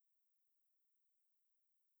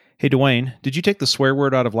Hey, Dwayne, did you take the swear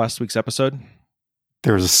word out of last week's episode?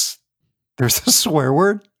 There's a swear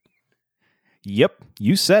word? Yep,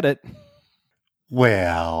 you said it.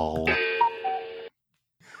 Well.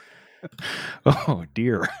 Oh,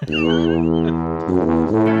 dear.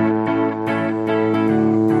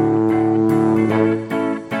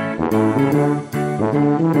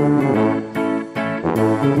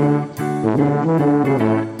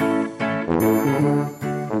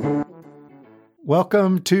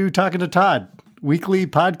 Welcome to Talking to Todd, weekly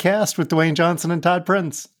podcast with Dwayne Johnson and Todd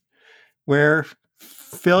Prince, where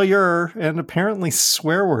failure and apparently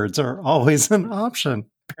swear words are always an option,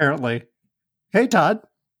 apparently. Hey, Todd.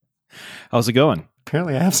 How's it going?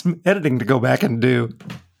 Apparently I have some editing to go back and do.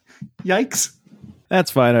 Yikes.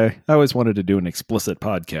 That's fine. I always wanted to do an explicit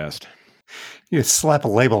podcast. You slap a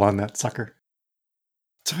label on that sucker.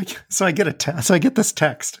 So I get this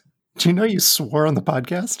text. Do you know you swore on the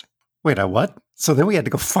podcast? Wait, I what? So then we had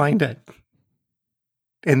to go find it.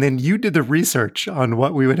 And then you did the research on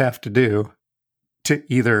what we would have to do to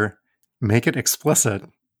either make it explicit,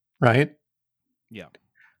 right? Yeah.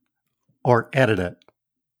 Or edit it.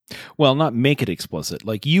 Well, not make it explicit.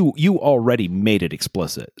 Like you already made it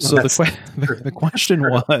explicit. So the question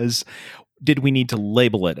was, did we need to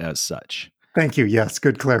label it as such? Thank you. Yes,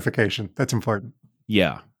 good clarification. That's important.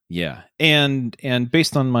 Yeah. And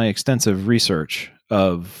based on my extensive research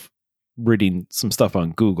of reading some stuff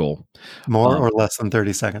on Google. More or less than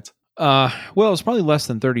 30 seconds? Well, it's probably less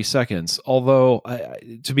than 30 seconds. Although,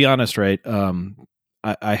 to be honest, right,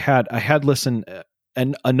 I had listened,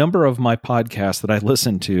 and a number of my podcasts that I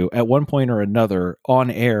listened to at one point or another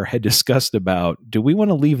on air had discussed about, do we want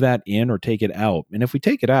to leave that in or take it out? And if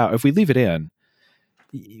we leave it in,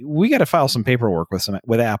 we got to file some paperwork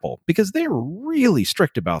with Apple because they're really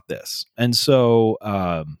strict about this. And so,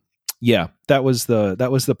 yeah, that was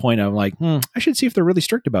the point. I'm like, I should see if they're really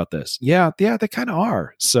strict about this. Yeah, they kind of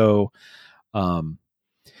are. So,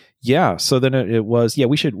 yeah. So then it was,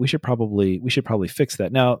 we should probably fix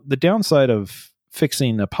that. Now, the downside of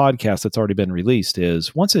fixing a podcast that's already been released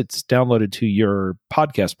is once it's downloaded to your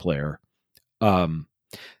podcast player,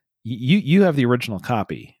 you have the original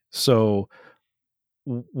copy. So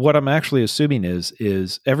what I'm actually assuming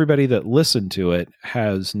is everybody that listened to it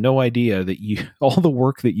has no idea that all the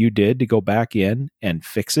work that you did to go back in and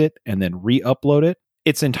fix it and then re-upload it.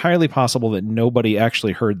 It's entirely possible that nobody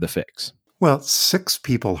actually heard the fix. Well, 6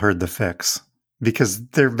 people heard the fix because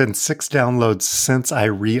there have been 6 downloads since I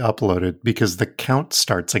re-uploaded because the count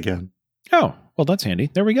starts again. Oh, well, that's handy.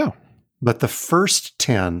 There we go. But the first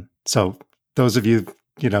 10, so those of you,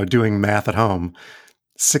 doing math at home,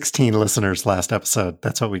 16 listeners last episode.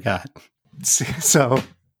 That's what we got. So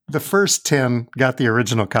the first 10 got the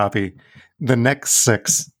original copy. The next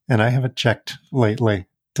 6, and I haven't checked lately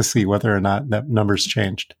to see whether or not that number's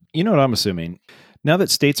changed. You know what I'm assuming? Now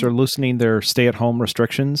that states are loosening their stay-at-home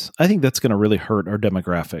restrictions, I think that's going to really hurt our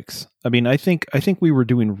demographics. I mean, I think we were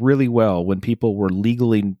doing really well when people were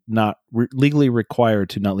legally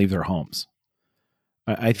required to not leave their homes.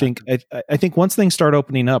 I think once things start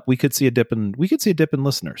opening up, we could see a dip in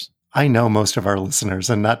listeners. I know most of our listeners,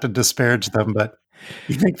 and not to disparage them, but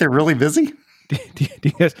you think they're really busy? Do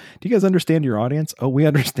you guys understand your audience? Oh, we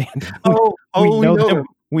understand.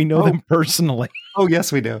 We know them personally. Oh,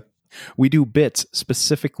 yes, we do. We do bits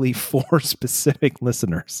specifically for specific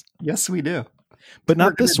listeners. Yes, we do. But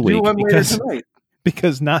not this week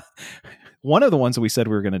because not one of the ones that we said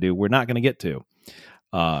we were going to do, we're not going to get to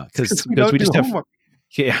because we just have homework.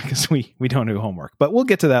 Yeah, because we don't do homework, but we'll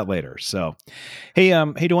get to that later. So, hey,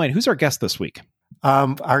 Dwayne, who's our guest this week?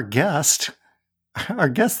 Our guest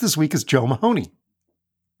this week is Joe Mahoney.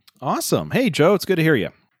 Awesome. Hey, Joe, it's good to hear you.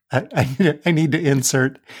 I need to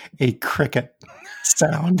insert a cricket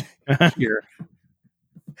sound here.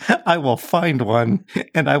 I will find one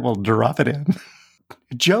and I will drop it in.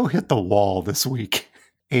 Joe hit the wall this week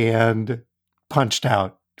and punched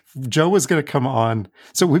out. Joe was going to come on.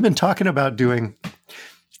 So we've been talking about doing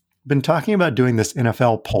this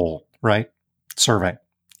NFL poll, right?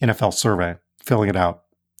 NFL survey, filling it out.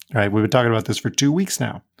 Right? We've been talking about this for 2 weeks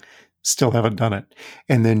now. Still haven't done it.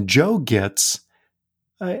 And then Joe gets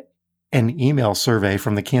an email survey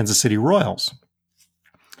from the Kansas City Royals.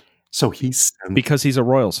 So because he's a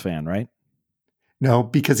Royals fan, right? No,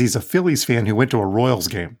 because he's a Phillies fan who went to a Royals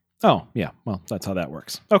game. Oh, yeah. Well, that's how that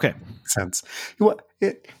works. Okay. Makes sense.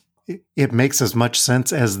 It makes as much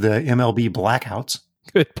sense as the MLB blackouts.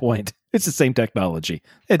 Good point. It's the same technology.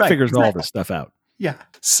 It figures all this stuff out. Yeah.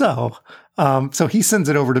 So he sends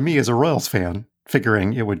it over to me as a Royals fan,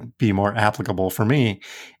 figuring it would be more applicable for me.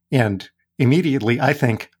 And immediately I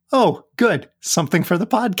think, oh, good. Something for the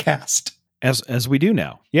podcast. As we do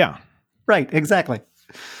now. Yeah. Right, exactly.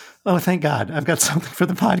 Oh, thank God. I've got something for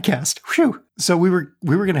the podcast. Whew. So we were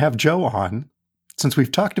going to have Joe on, since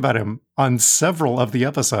we've talked about him on several of the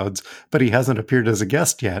episodes, but he hasn't appeared as a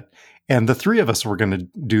guest yet. And the three of us were going to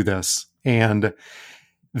do this. And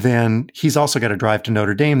then he's also got to drive to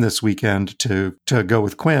Notre Dame this weekend to go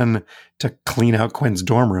with Quinn to clean out Quinn's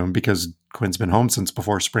dorm room because Quinn's been home since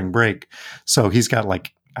before spring break. So he's got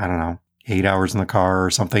like, I don't know, 8 hours in the car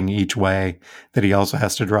or something each way that he also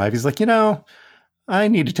has to drive. He's like, I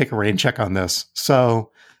need to take a rain check on this.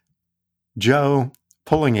 So Joe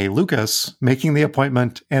pulling a Lucas, making the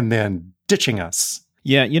appointment, and then ditching us.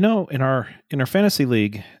 Yeah, in our fantasy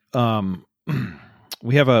league,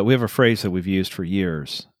 we have a phrase that we've used for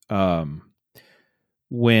years. And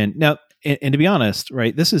to be honest,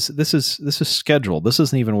 right, this is scheduled. This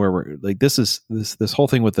isn't even where we're like. This whole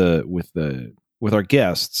thing with our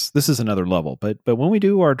guests. This is another level. But when we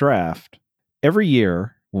do our draft every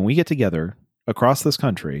year, when we get together across this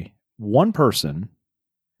country, one person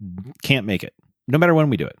can't make it, no matter when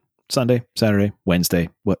we do it. Sunday, Saturday, Wednesday,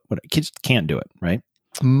 what kids can't do it, right?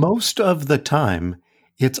 Most of the time,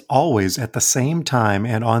 it's always at the same time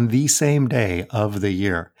and on the same day of the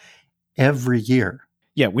year, every year.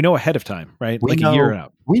 Yeah, we know ahead of time, right? A year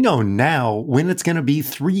out. We know now when it's going to be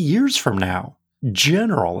 3 years from now,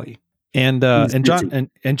 generally. And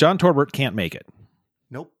John Torbert can't make it.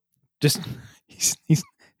 Nope. Just he's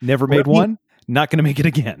never made one. Not going to make it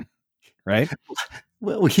again, right?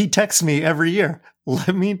 Well, he texts me every year.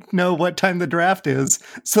 Let me know what time the draft is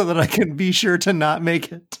so that I can be sure to not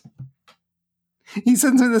make it. He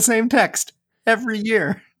sends me the same text every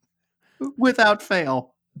year without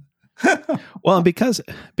fail. Well, and because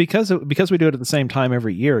we do it at the same time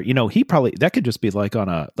every year, he probably, that could just be like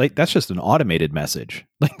that's just an automated message.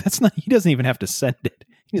 Like he doesn't even have to send it.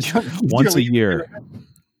 He's once a year.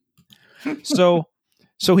 So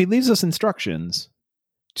he leaves us instructions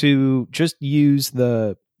to just use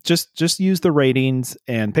the ratings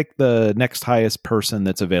and pick the next highest person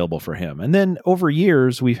that's available for him. And then over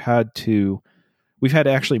years, we've had to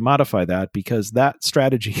actually modify that because that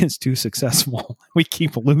strategy is too successful. We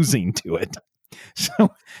keep losing to it.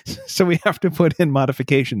 So we have to put in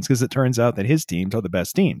modifications because it turns out that his teams are the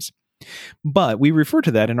best teams. But we refer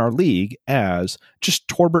to that in our league as just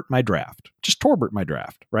Torbert my draft. Just Torbert my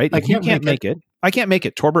draft, right? If you can't make it, I can't make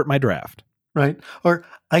it. Torbert my draft. Right. Or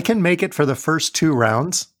I can make it for the first 2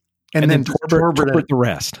 rounds and then Torbert the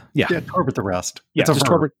rest. Yeah. Torbert the rest. Yeah,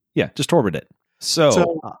 just Torbert it.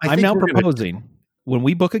 So I'm now proposing when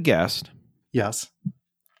we book a guest. Yes.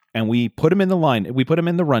 And we put him in the line, we put him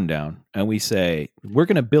in the rundown, and we say, we're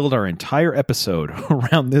going to build our entire episode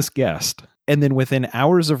around this guest. And then within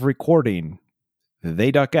hours of recording,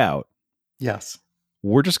 they duck out. Yes.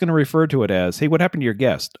 We're just going to refer to it as, hey, what happened to your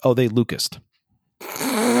guest? Oh, they Lucased.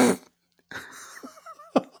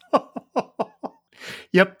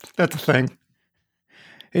 Yep, that's a thing.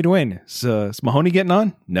 Hey, Dwayne, is Mahoney getting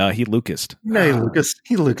on? No, he Lucased. No,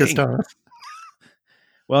 he Lucased on us.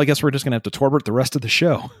 Well, I guess we're just going to have to Torbert the rest of the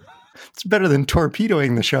show. It's better than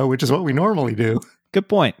torpedoing the show, which is what we normally do. Good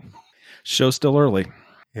point. Show's still early.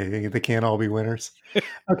 Hey, they can't all be winners.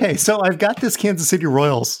 Okay, so I've got this Kansas City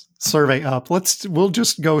Royals survey up. We'll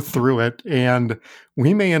just go through it, and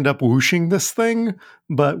we may end up whooshing this thing,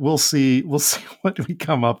 but we'll see what we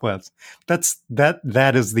come up with.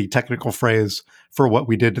 That is the technical phrase for what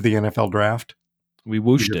we did to the NFL draft. We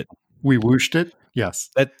whooshed it. We whooshed it. Yes.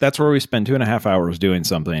 That's where we spend 2.5 hours doing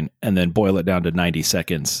something and then boil it down to 90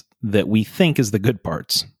 seconds that we think is the good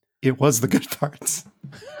parts. It was the good parts.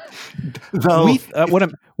 Though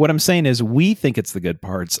what I'm saying is we think it's the good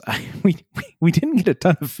parts. We didn't get a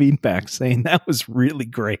ton of feedback saying that was really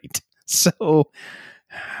great. So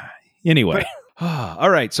anyway, all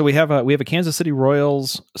right. So we have a Kansas City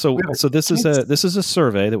Royals. So this is a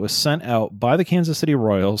survey that was sent out by the Kansas City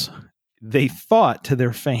Royals. They thought to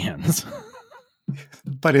their fans,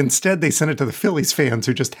 but instead they sent it to the Phillies fans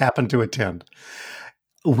who just happened to attend.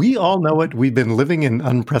 We all know it. We've been living in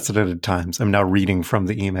unprecedented times. I'm now reading from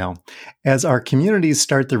the email. As our communities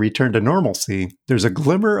start the return to normalcy, there's a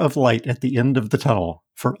glimmer of light at the end of the tunnel.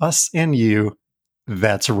 For us and you,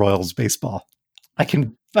 that's Royals baseball. I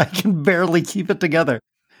can barely keep it together.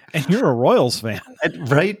 And you're a Royals fan,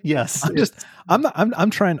 right? Yes.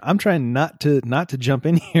 I'm trying not to jump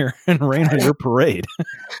in here and rain on your parade.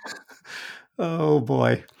 Oh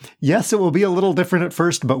boy. Yes, it will be a little different at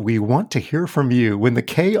first, but we want to hear from you. When the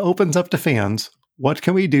K opens up to fans, what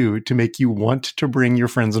can we do to make you want to bring your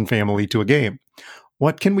friends and family to a game?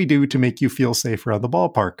 What can we do to make you feel safer at the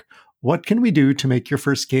ballpark? What can we do to make your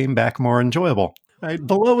first game back more enjoyable? Right?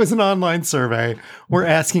 Below is an online survey. We're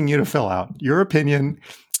asking you to fill out your opinion,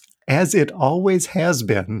 as it always has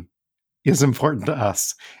been, is important to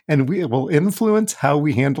us, and we will influence how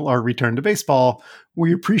we handle our return to baseball.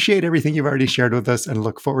 We appreciate everything you've already shared with us and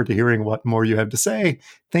look forward to hearing what more you have to say.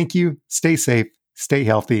 Thank you. Stay safe, stay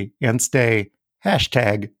healthy, and stay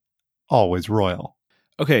 #always royal.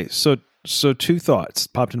 Okay, so two thoughts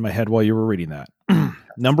popped in my head while you were reading that.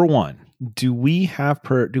 Number one, do we have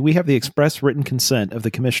the express written consent of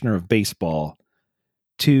the commissioner of baseball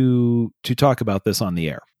to talk about this on the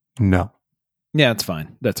air? No. Yeah, it's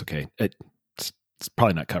fine. That's okay. It's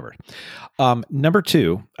probably not covered. Number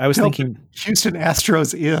two, I was thinking Houston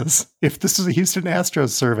Astros is. If this was a Houston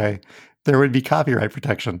Astros survey, there would be copyright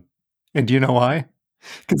protection. And do you know why?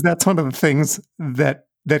 Because that's one of the things that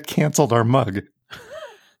canceled our mug.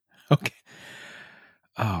 Okay.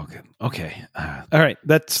 Oh, good. Okay. All right.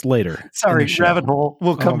 That's later. Sorry, rabbit hole.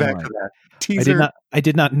 We'll come back to that. Teaser. I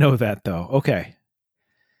did not know that though. Okay.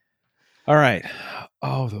 All right.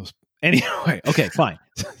 Oh, those. Anyway. Okay. Fine.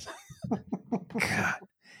 God,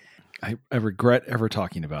 I regret ever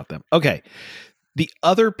talking about them. Okay. The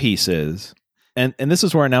other piece is, and this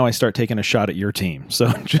is where now I start taking a shot at your team.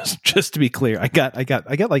 So just to be clear, I got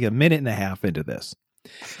like a minute and a half into this.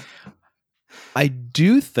 I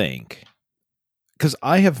do think, because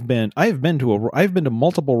I've been to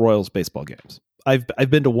multiple Royals baseball games. I've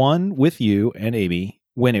been to one with you and Amy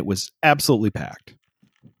when it was absolutely packed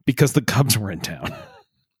because the Cubs were in town.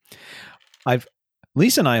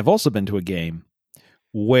 Lisa and I have also been to a game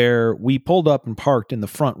where we pulled up and parked in the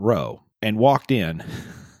front row and walked in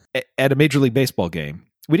at a Major League Baseball game.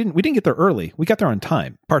 We didn't get there early. We got there on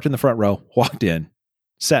time. Parked in the front row, walked in,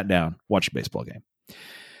 sat down, watched a baseball game.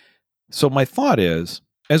 So my thought is,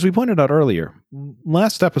 as we pointed out earlier,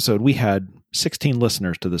 last episode we had 16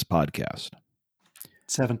 listeners to this podcast.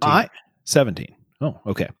 17. 17. Oh,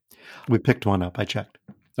 okay. We picked one up. I checked.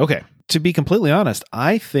 Okay. To be completely honest,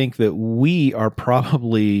 I think that we are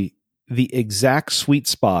probably the exact sweet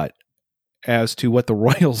spot as to what the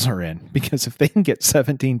Royals are in, because if they can get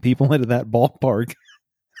 17 people into that ballpark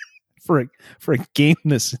for a game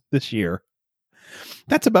this year,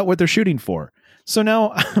 that's about what they're shooting for. So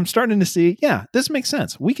now I'm starting to see, yeah, this makes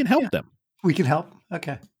sense. We can help them. We can help.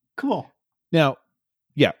 Okay, cool. Now,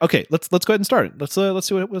 yeah, okay. Let's go ahead and start it. Let's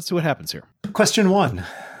see what happens here. Question 1: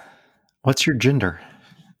 what's your gender?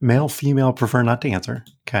 Male, female? Prefer not to answer.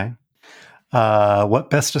 Okay. What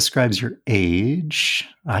best describes your age?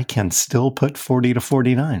 I can still put 40 to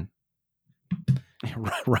 49.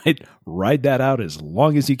 Ride that out as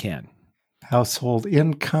long as you can. Household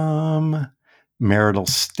income, marital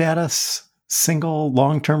status. Single,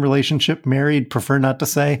 long-term relationship, married, prefer not to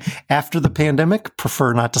say. After the pandemic,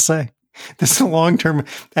 prefer not to say. This is a long-term.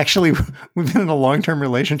 Actually, we've been in a long-term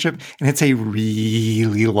relationship, and it's a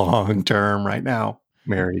really long-term right now.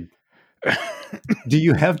 Married. Do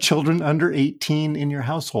you have children under 18 in your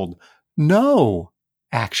household? No,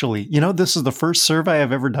 actually. You know, this is the first survey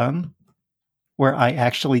I've ever done where I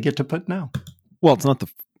actually get to put no. Well, it's not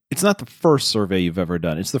the first survey you've ever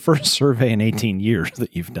done. It's the first survey in 18 years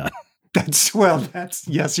that you've done.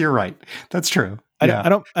 Yes, you're right. That's true. I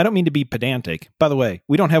don't mean to be pedantic. By the way,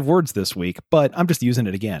 we don't have words this week, but I'm just using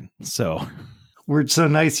it again. So word so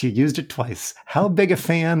nice you used it twice. How big a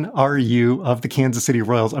fan are you of the Kansas City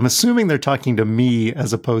Royals? I'm assuming they're talking to me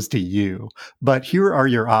as opposed to you, but here are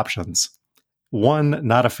your options. 1,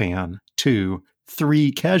 not a fan. 2,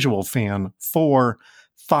 3, casual fan. 4,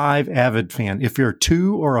 5, avid fan. If you're a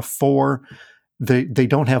 2 or a 4, they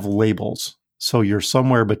don't have labels. So you're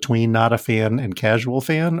somewhere between not a fan and casual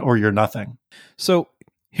fan, or you're nothing. So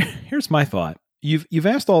here's my thought. You've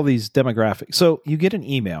asked all these demographics. So you get an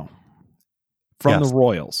email from the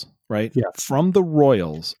Royals, right? Yes. From the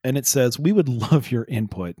Royals. And it says, we would love your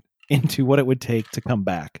input into what it would take to come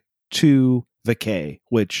back to the K,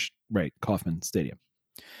 Kauffman Stadium.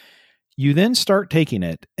 You then start taking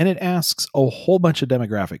it and it asks a whole bunch of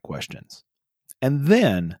demographic questions. And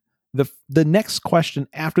then the next question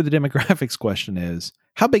after the demographics question is,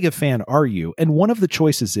 how big a fan are you? And one of the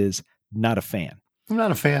choices is not a fan. I'm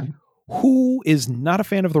not a fan. Who is not a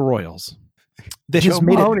fan of the Royals? Joe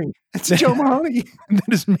Mahoney. It's Joe Mahoney. That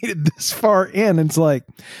has made it this far in. It's like,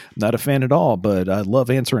 not a fan at all, but I love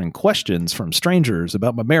answering questions from strangers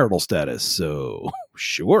about my marital status. So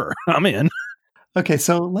sure, I'm in. Okay,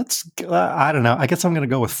 so let's, I don't know. I guess I'm going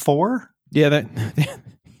to go with 4. Yeah,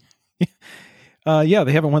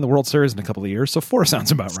 they haven't won the World Series in a couple of years, so 4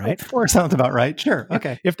 sounds about right. 4 sounds about right. Sure.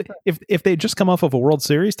 Okay. If they just come off of a World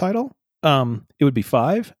Series title, it would be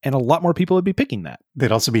 5, and a lot more people would be picking that.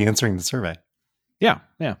 They'd also be answering the survey. Yeah.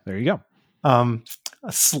 There you go.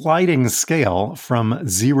 a sliding scale from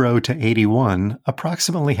 0 to 81,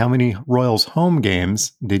 approximately how many Royals home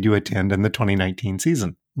games did you attend in the 2019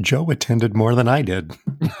 season? Joe attended more than I did.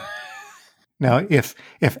 Now, if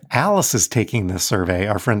Alice is taking this survey,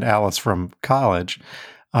 our friend Alice from college,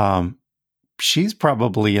 she's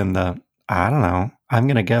probably in the, I don't know, I'm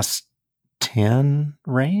going to guess 10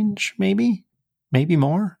 range, maybe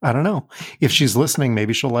more. I don't know. If she's listening,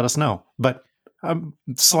 maybe she'll let us know. But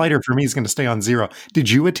slider for me is going to stay on 0. Did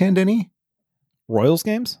you attend any Royals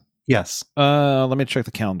games? Yes. Let me check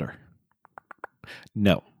the calendar.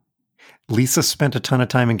 No. Lisa spent a ton of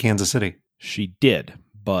time in Kansas City. She did,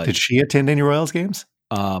 but did she attend any Royals games?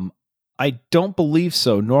 I don't believe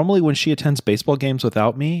so. Normally when she attends baseball games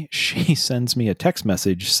without me, she sends me a text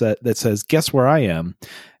message that says, guess where I am?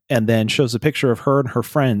 And then shows a picture of her and her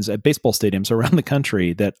friends at baseball stadiums around the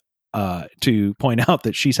country that to point out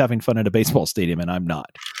that she's having fun at a baseball stadium and I'm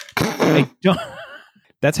not. I don't.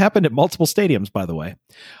 That's happened at multiple stadiums, by the way.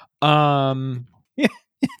 Yeah,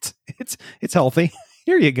 it's healthy.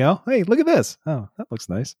 Here you go. Hey, look at this. Oh, that looks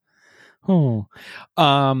nice. Oh,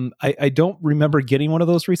 I don't remember getting one of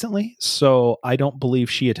those recently, so I don't believe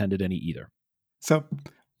she attended any either. So,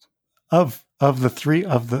 of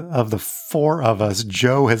the four of us,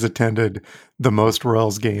 Joe has attended the most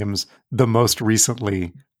Royals games the most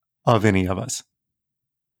recently of any of us.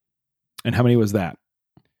 And how many was that?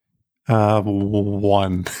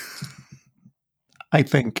 1. I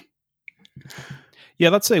think. Yeah,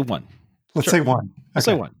 let's say 1. Let's say 1. Let's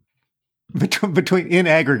say 1. Between in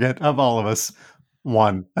aggregate of all of us,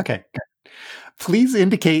 1. Okay. Please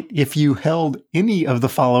indicate if you held any of the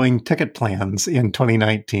following ticket plans in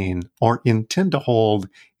 2019 or intend to hold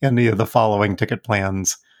any of the following ticket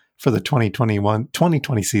plans for the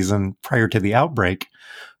 2020 season prior to the outbreak.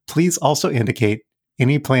 Please also indicate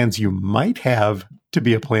any plans you might have to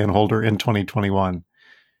be a plan holder in 2021.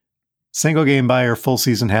 Single game buyer, full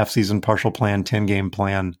season, half season, partial plan, 10 game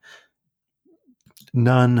plan.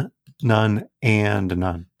 None, and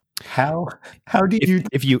none. How do you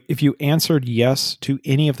if you answered yes to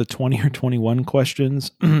any of the 20 or 21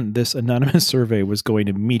 questions, this anonymous survey was going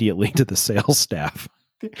immediately to the sales staff.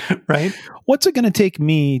 Right? What's it going to take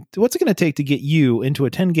to get you into a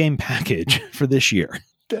 10 game package for this year?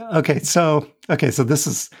 Okay, so this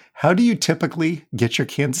is how do you typically get your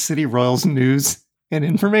Kansas City Royals news and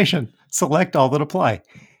information? Select all that apply.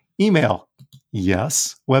 Email,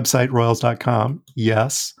 yes. Website, royals.com,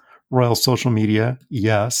 yes. Royals social media,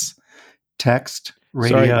 yes. Text,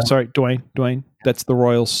 radio. Sorry, Dwayne. That's the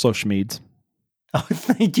Royals social medias. Oh,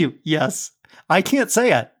 thank you. Yes. I can't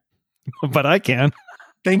say it. But I can.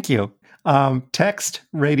 Thank you. Text,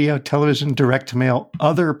 radio, television, direct mail,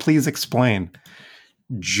 other, please explain.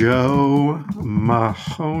 Joe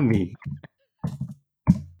Mahoney.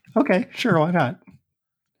 Okay, sure, why not?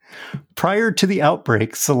 Prior to the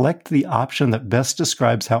outbreak, select the option that best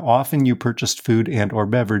describes how often you purchased food and or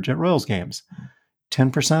beverage at Royals games.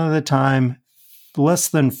 10% of the time, less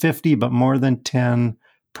than 50 but more than 10,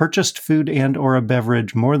 purchased food and or a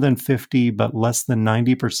beverage more than 50 but less than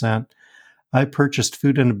 90%. I purchased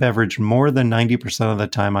food and a beverage more than 90% of the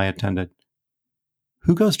time I attended.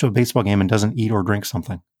 Who goes to a baseball game and doesn't eat or drink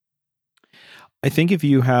something? I think if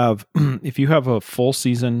you have a full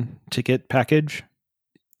season ticket package,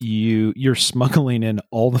 you're smuggling in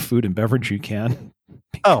all the food and beverage you can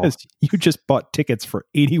because you just bought tickets for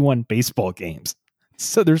 81 baseball games.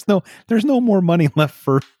 So there's no more money left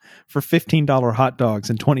for $15 hot dogs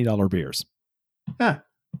and $20 beers. Yeah.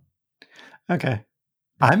 Okay.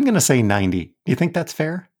 I'm going to say 90. Do you think that's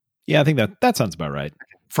fair? Yeah, I think that sounds about right.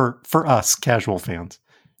 For us casual fans.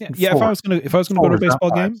 Yeah. If I was going to go to a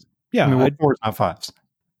baseball game, yeah, I mean, 4s, not 5s.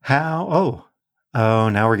 How? Oh,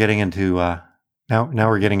 now we're getting into now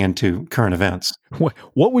we're getting into current events.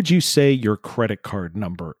 What would you say your credit card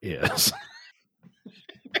number is?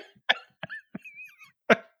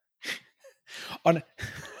 On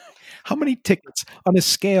how many tickets on a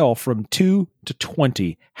scale from 2 to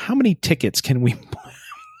 20? How many tickets can we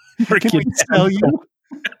tell you?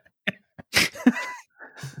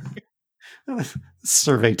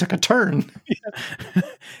 Survey took a turn. Yeah.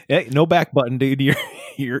 Hey, no back button, dude.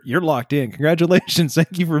 You're locked in. Congratulations.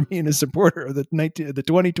 Thank you for being a supporter of the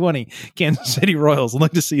 2020 Kansas City Royals. I'd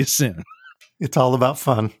like to see you soon. It's all about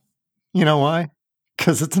fun. You know why?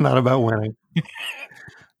 Because it's not about winning.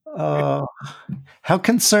 How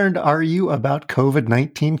concerned are you about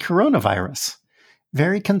COVID-19 coronavirus?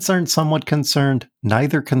 Very concerned, somewhat concerned,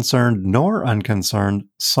 neither concerned nor unconcerned,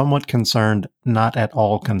 somewhat concerned, not at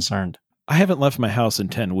all concerned. I haven't left my house in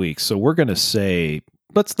 10 weeks, so we're going to say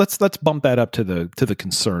let's bump that up to the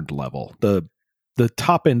concerned level. The the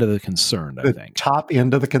top end of the concerned, I think. Top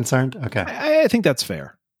end of the concerned? Okay. I think that's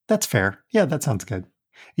fair. That's fair. Yeah, that sounds good.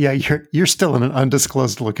 Yeah, you're still in an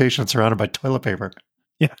undisclosed location surrounded by toilet paper.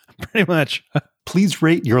 Yeah, pretty much. Please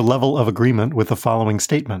rate your level of agreement with the following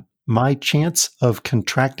statement. My chance of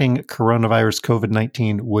contracting coronavirus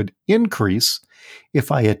COVID-19 would increase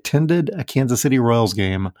if I attended a Kansas City Royals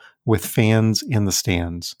game with fans in the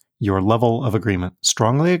stands. Your level of agreement.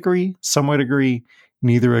 Strongly agree, somewhat agree,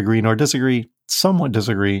 neither agree nor disagree, somewhat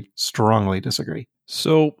disagree, strongly disagree.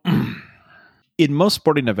 So in most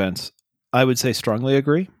sporting events, I would say strongly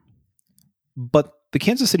agree. But the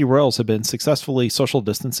Kansas City Royals have been successfully social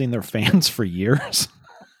distancing their fans for years.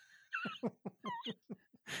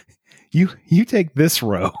 You take this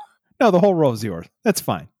row. No, the whole row is yours. That's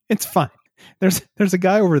fine. It's fine. There's a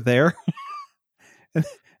guy over there, and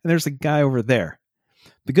there's a guy over there.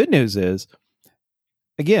 The good news is,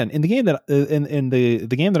 again, in the game that in the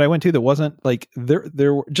game that I went to, that wasn't like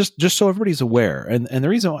there were just so everybody's aware, and the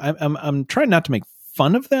reason I'm trying not to make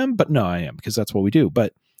fun of them, but no, I am, because that's what we do.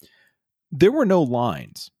 But there were no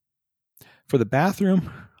lines for the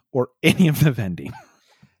bathroom or any of the vending.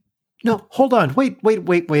 No, hold on. Wait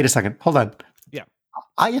a second. Hold on. Yeah.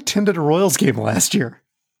 I attended a Royals game last year.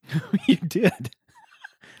 You did?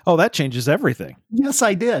 Oh, that changes everything. Yes,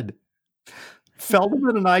 I did.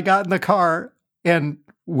 Feldman and I got in the car and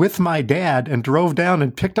with my dad and drove down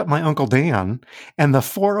and picked up my Uncle Dan, and the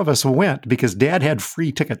four of us went because Dad had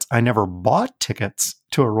free tickets. I never bought tickets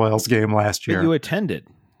to a Royals game last year. But you attended.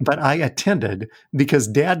 But I attended because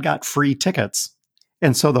Dad got free tickets.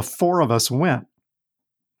 And so the four of us went.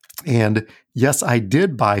 And yes, I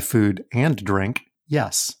did buy food and drink.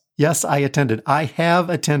 Yes, I attended. I have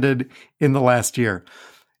attended in the last year.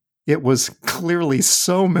 It was clearly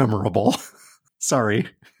so memorable. Sorry.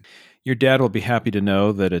 Your dad will be happy to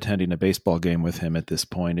know that attending a baseball game with him at this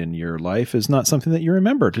point in your life is not something that you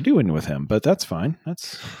remember to doing with him, but that's fine.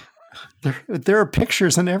 There are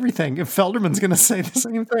pictures and everything. If Felderman's going to say the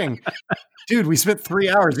same thing. Dude, we spent 3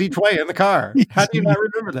 hours each way in the car. How do you not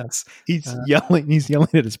remember this? He's yelling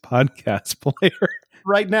at his podcast player.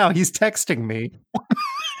 Right now, he's texting me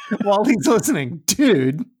while he's listening.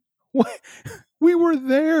 Dude. What? We were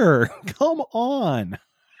there. Come on.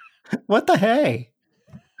 What the hey?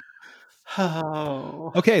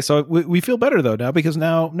 Oh. Okay, so we feel better though now, because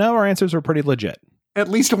now our answers are pretty legit. At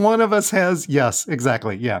least one of us has, yes,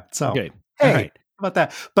 exactly. Yeah. So, okay. Hey, right. How about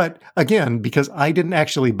that? But again, because I didn't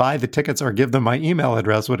actually buy the tickets or give them my email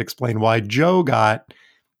address, would explain why Joe got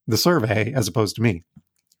the survey as opposed to me.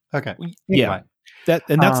 Okay. Anyway. Yeah.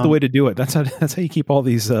 That's the way to do it. That's how you keep all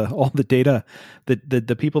these all the data,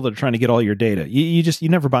 the people that are trying to get all your data. You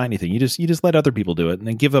never buy anything. You just let other people do it and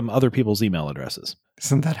then give them other people's email addresses.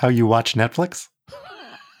 Isn't that how you watch Netflix?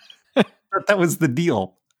 That was the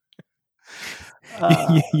deal.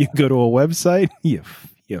 You go to a website,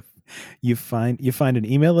 you find an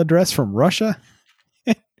email address from Russia,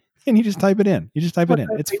 and you just type it in.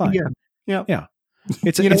 It's fine. Yeah.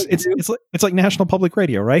 It's like National Public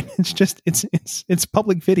Radio, right? It's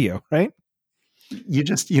public video, right?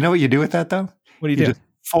 You know what you do with that though? What do you do? Just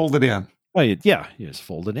fold it in. Oh, you just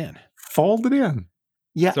fold it in. Fold it in.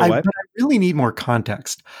 Yeah, so but I really need more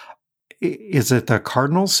context. Is it the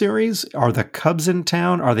Cardinals series? Are the Cubs in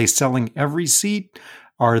town? Are they selling every seat?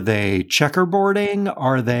 Are they checkerboarding?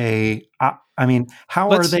 Are they?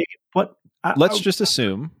 How are they? What? Let's just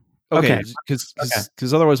assume. Okay,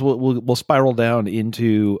 because otherwise we'll spiral down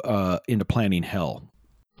into planning hell.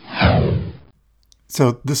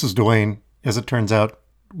 So this is Dwayne. As it turns out,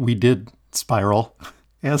 we did spiral,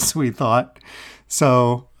 as we thought.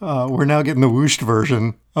 So we're now getting the whooshed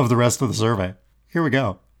version of the rest of the survey. Here we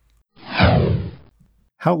go.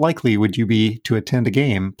 How likely would you be to attend a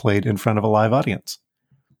game played in front of a live audience?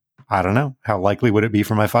 I don't know. How likely would it be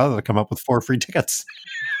for my father to come up with 4 free tickets?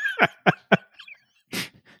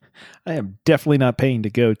 I am definitely not paying to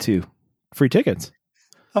go to free tickets.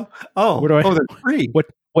 They're free.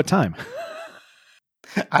 What time?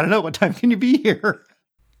 I don't know. What time can you be here?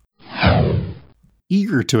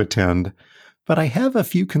 Eager to attend, but I have a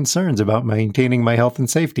few concerns about maintaining my health and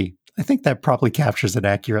safety. I think that probably captures it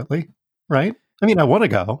accurately, right? I mean, I want to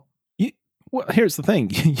go. Well, here's the thing.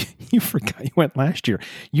 You forgot you went last year.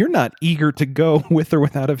 You're not eager to go with or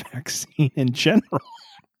without a vaccine in general.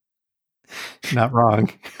 Not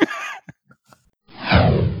wrong.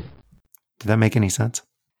 Did that make any sense?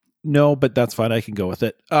 No, but that's fine. I can go with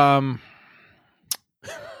it.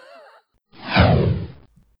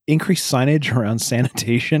 Increased signage around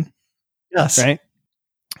sanitation. Yes. Right?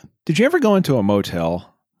 Did you ever go into a motel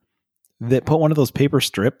that put one of those paper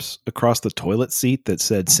strips across the toilet seat that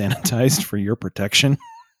said sanitized for your protection?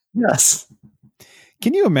 Yes.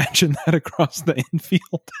 Can you imagine that across the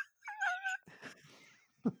infield?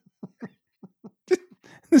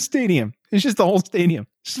 The stadium. It's just the whole stadium.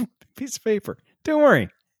 Just a piece of paper. Don't worry.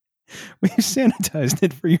 We've sanitized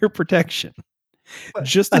it for your protection.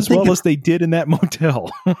 Just as well as they did in that motel.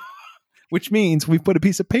 Which means we put a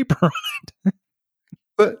piece of paper on it.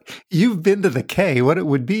 But you've been to the K. What it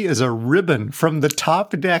would be is a ribbon from the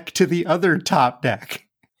top deck to the other top deck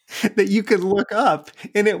that you can look up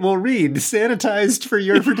and it will read sanitized for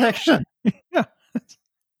your protection. Yeah.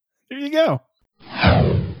 There you go.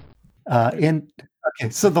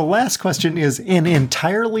 Okay, so the last question is an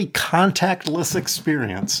entirely contactless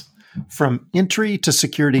experience from entry to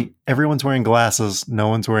security. Everyone's wearing glasses. No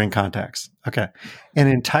one's wearing contacts. Okay. An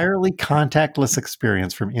entirely contactless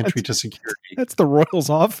experience from entry to security. That's the Royals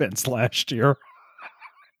offense last year.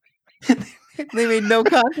 They made no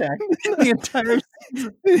contact the entire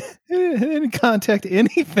season. They didn't contact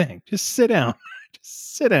anything. Just sit down.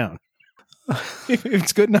 Just sit down. If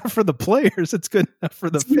it's good enough for the players, it's good enough for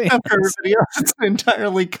the fans. For everybody else, it's an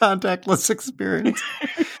entirely contactless experience.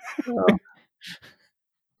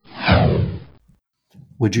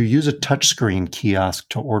 Would you use a touchscreen kiosk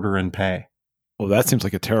to order and pay? Well, that seems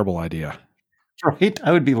like a terrible idea. Right?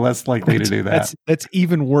 I would be less likely to do that. That's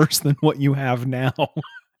even worse than what you have now.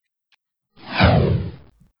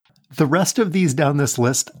 The rest of these down this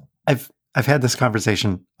list, I've had this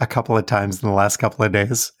conversation a couple of times in the last couple of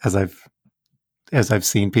days as I've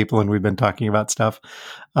seen people and we've been talking about stuff.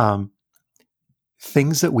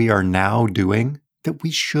 Things that we are now doing that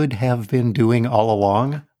we should have been doing all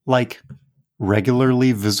along, like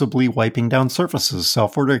regularly visibly wiping down surfaces,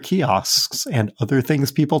 self-order kiosks, and other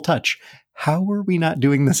things people touch. How are we not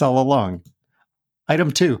doing this all along?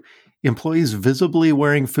 Item 2, employees visibly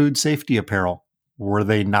wearing food safety apparel. Were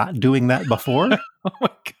they not doing that before? Oh my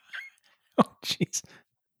God. Oh, jeez.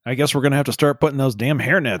 I guess we're going to have to start putting those damn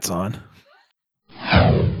hairnets on.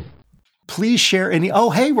 Please share any... Oh,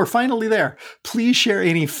 hey, we're finally there. Please share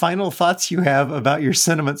any final thoughts you have about your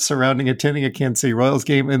sentiments surrounding attending a Kansas City Royals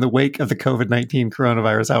game in the wake of the COVID-19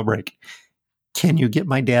 coronavirus outbreak. Can you get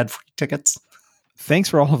my dad free tickets? Thanks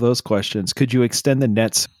for all of those questions. Could you extend the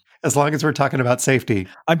nets? As long as we're talking about safety.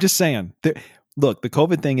 I'm just saying. Look, the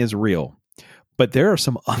COVID thing is real, but there are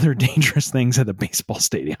some other dangerous things at the baseball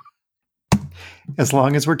stadium. As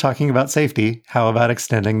long as we're talking about safety, how about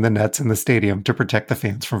extending the nets in the stadium to protect the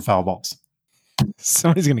fans from foul balls?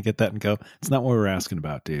 Somebody's going to get that and go, it's not what we're asking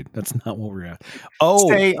about, dude. That's not what we're asking.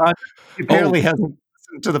 Oh, he apparently hasn't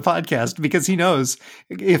listened to the podcast because he knows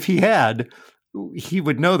if he had, he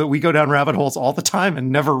would know that we go down rabbit holes all the time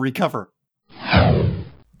and never recover.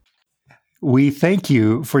 We thank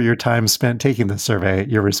you for your time spent taking this survey.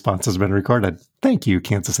 Your response has been recorded. Thank you,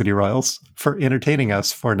 Kansas City Royals, for entertaining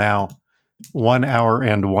us for now 1 hour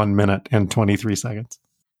and 1 minute and 23 seconds.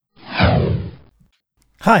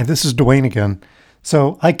 Hi, this is Dwayne again.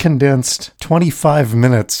 So I condensed 25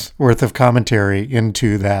 minutes worth of commentary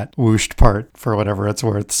into that whooshed part for whatever it's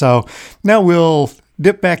worth. So now we'll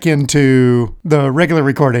dip back into the regular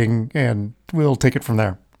recording and we'll take it from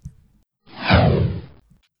there.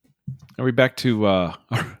 Are we back to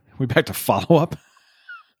follow up?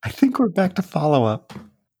 I think we're back to follow up.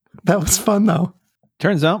 That was fun though.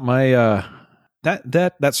 Turns out my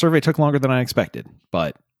that survey took longer than I expected,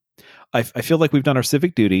 but I feel like we've done our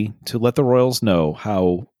civic duty to let the Royals know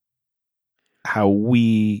how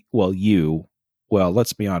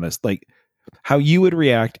let's be honest, like how you would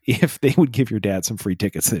react if they would give your dad some free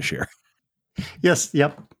tickets this year. Yes.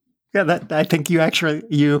 Yep. Yeah. I think you I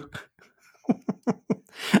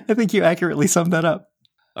think you accurately summed that up.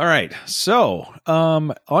 All right. So,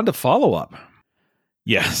 on to follow up.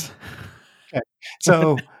 Yes. Okay.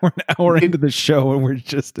 So we're an hour into the show and we're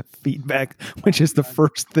just a feedback, which is the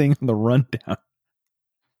first thing on the rundown.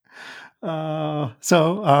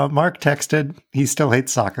 So Mark texted, he still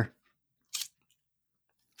hates soccer.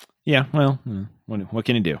 Yeah. Well, what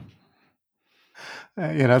can you do?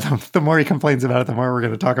 The more he complains about it, the more we're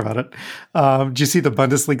going to talk about it. Did you see the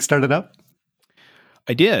Bundesliga started up?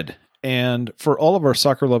 I did. And for all of our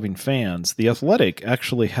soccer loving fans, The Athletic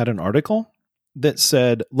actually had an article that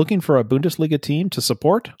said, looking for a Bundesliga team to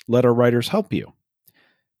support? Let our writers help you.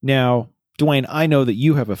 Now, Dwayne, I know that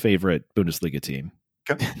you have a favorite Bundesliga team.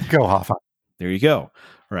 Go Hoffa. There you go.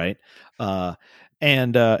 Right.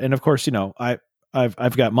 And of course,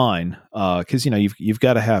 I've got mine. Cause you've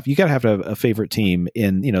got to have a favorite team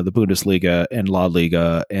in, the Bundesliga and La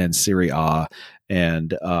Liga and Serie A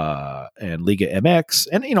and Liga MX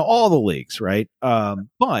and, all the leagues. Right.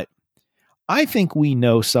 But I think we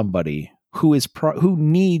know somebody who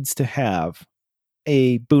needs to have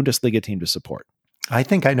a Bundesliga team to support. I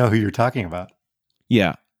think I know who you're talking about.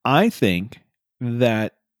 Yeah, I think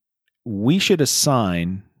that we should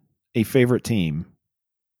assign a favorite team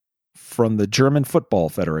from the German Football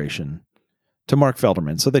Federation to Mark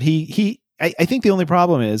Felderman so that I think the only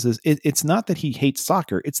problem is it's not that he hates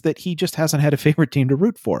soccer. It's that he just hasn't had a favorite team to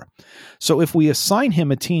root for. So if we assign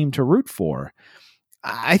him a team to root for,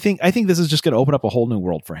 I think this is just going to open up a whole new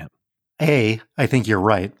world for him. A, I think you're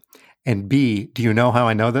right. And B, do you know how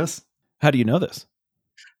I know this? How do you know this?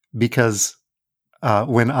 Because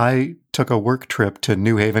when I took a work trip to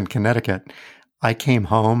New Haven, Connecticut, I came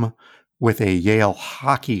home with a Yale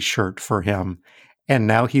hockey shirt for him. And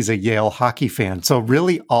now he's a Yale hockey fan. So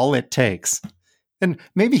really all it takes, and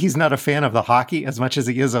maybe he's not a fan of the hockey as much as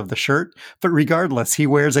he is of the shirt, but regardless, he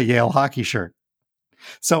wears a Yale hockey shirt.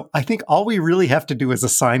 So I think all we really have to do is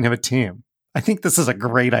assign him a team. I think this is a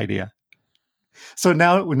great idea. So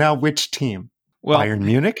now which team? Well, Bayern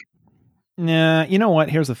Munich? Nah, you know what?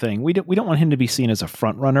 Here's the thing. We don't want him to be seen as a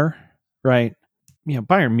front runner, right?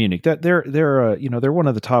 Bayern Munich, that they're one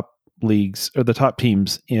of the top leagues or the top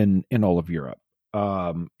teams in all of Europe.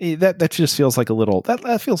 That just feels like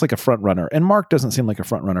that feels like a front runner, and Mark doesn't seem like a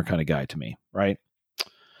front runner kind of guy to me, right?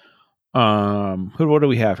 What do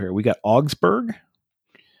we have here? We got Augsburg,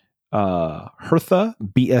 Hertha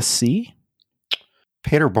BSC,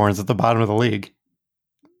 Paderborn's at the bottom of the league.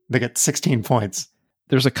 They get 16 points.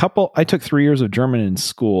 There's a couple. I took 3 years of German in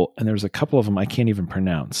school, and there's a couple of them I can't even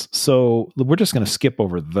pronounce. So we're just going to skip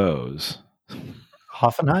over those.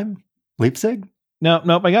 Hoffenheim, Leipzig.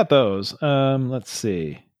 Nope, I got those. Let's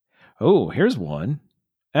see. Oh, here's one.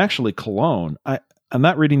 Actually, Cologne. I'm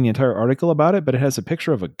not reading the entire article about it, but it has a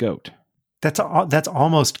picture of a goat. That's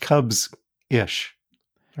almost Cubs-ish,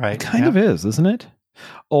 right? It kind of is, isn't it?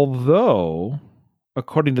 Although,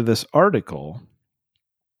 according to this article,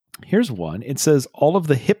 here's one. It says all of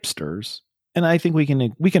the hipsters, and I think we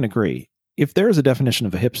can agree. If there is a definition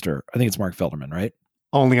of a hipster, I think it's Mark Felderman, right?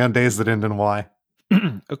 Only on days that end in Y.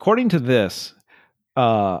 According to this,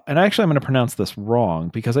 and actually I'm going to pronounce this wrong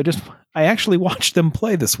because I actually watched them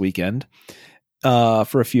play this weekend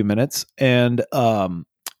for a few minutes, and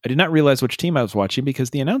I did not realize which team I was watching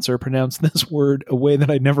because the announcer pronounced this word a way that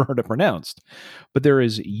I'd never heard it pronounced. But there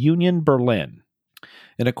is Union Berlin.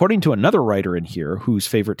 And according to another writer in here whose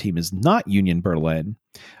favorite team is not Union Berlin,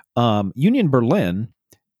 Union Berlin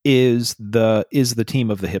is the team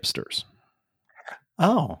of the hipsters.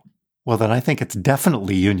 Oh, well then I think it's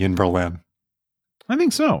definitely Union Berlin. I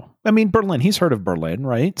think so. I mean, Berlin, he's heard of Berlin,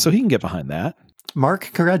 right? So he can get behind that. Mark,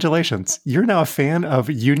 congratulations. You're now a fan of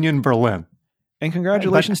Union Berlin. And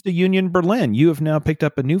congratulations to Union Berlin. You have now picked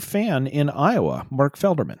up a new fan in Iowa, Mark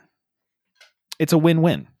Felderman. It's a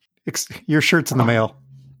win-win. Your shirt's in the mail.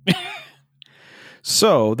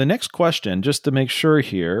 So the next question, just to make sure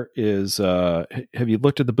here, is have you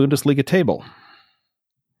looked at the Bundesliga table?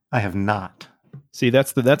 I have not. See,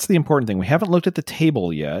 that's the important thing. We haven't looked at the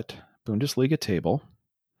table yet. Bundesliga table.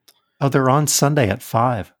 Oh, they're on Sunday at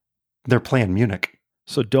 5. They're playing Munich.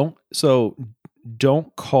 So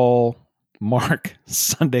don't call Mark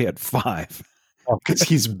Sunday at 5. Oh, because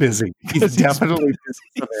he's busy. He's definitely busy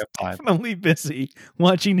Sunday at 5. Definitely busy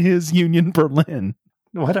watching his Union Berlin.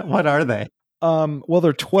 What are they? Well,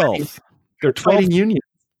 they're 12th. They're 12th. Fighting Union.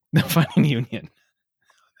 They're fighting Union.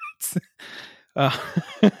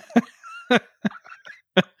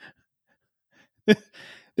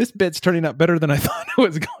 This bit's turning out better than I thought it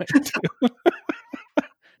was going to.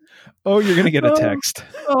 Oh, you're going to get a text.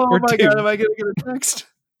 Oh my God, am I going to get a text?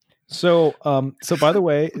 So by the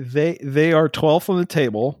way, they are 12th on the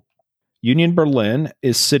table. Union Berlin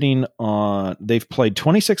is sitting on, they've played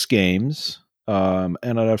 26 games. And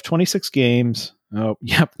out of 26 games,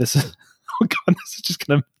 this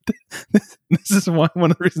is one of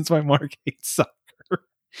the reasons why Mark hates soccer.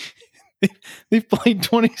 They've played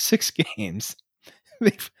 26 games.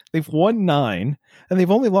 They've won 9 and they've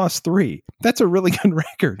only lost 3. That's a really good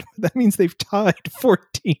record. That means they've tied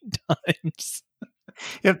 14 times.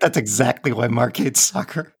 Yeah, that's exactly why Mark hates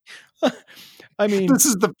soccer. I mean, this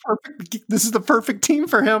is the perfect team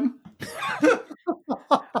for him.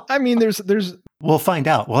 I mean, there's. We'll find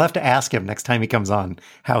out. We'll have to ask him next time he comes on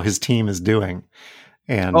how his team is doing.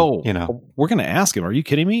 And we're going to ask him. Are you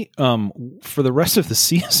kidding me? For the rest of the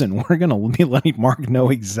season, we're going to be letting Mark know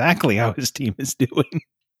exactly how his team is doing.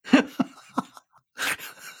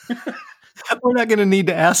 We're not going to need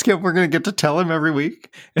to ask him. We're going to get to tell him every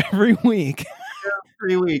week. Every week.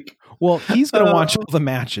 Well, he's going to watch all the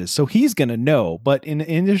matches, so he's going to know. But in the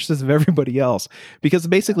interest of everybody else, because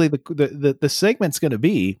basically the segment's going to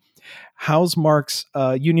be, how's Mark's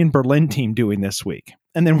Union Berlin team doing this week?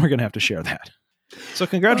 And then we're going to have to share that. So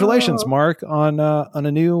congratulations, Mark, on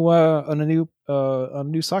a new a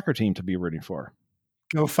new soccer team to be rooting for.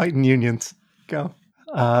 Go fighting unions. Go.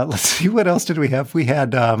 Let's see. What else did we have? We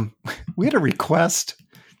had a request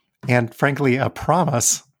and frankly, a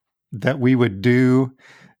promise that we would do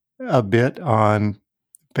a bit on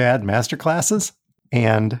bad master classes.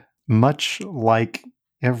 And much like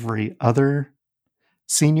every other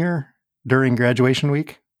senior during graduation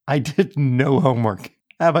week, I did no homework.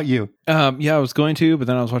 How about you? Yeah, I was going to, but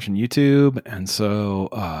then I was watching YouTube, and so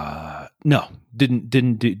no,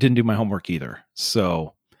 didn't do my homework either.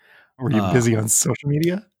 So, were you busy on social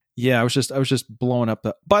media? Yeah, I was just blowing up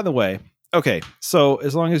the. By the way, okay, so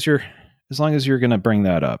as long as you're going to bring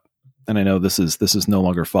that up, and I know this is no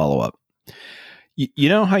longer follow up. You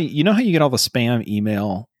know how you get all the spam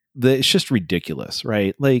email. It's just ridiculous,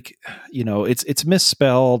 right? Like, it's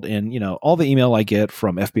misspelled, and all the email I get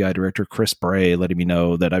from FBI Director Chris Bray letting me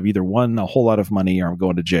know that I've either won a whole lot of money or I'm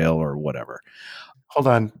going to jail or whatever. Hold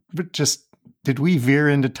on, but did we veer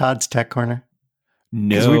into Todd's Tech Corner?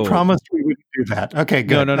 No, because we promised we wouldn't do that. Okay,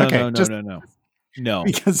 good. No.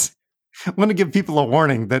 Because I want to give people a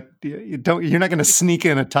warning that you're not going to sneak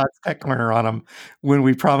in a Todd's Tech Corner on them when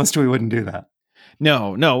we promised we wouldn't do that.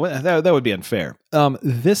 No, that would be unfair.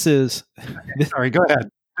 This is. Sorry, go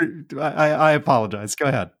ahead. I apologize. Go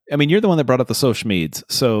ahead. I mean, you're the one that brought up the social meds,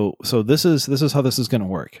 so this is how this is going to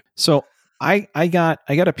work. So I got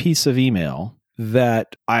a piece of email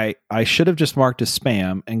that I should have just marked as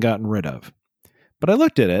spam and gotten rid of, but I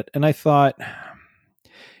looked at it and I thought,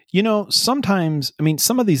 sometimes, I mean,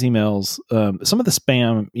 some of these emails, some of the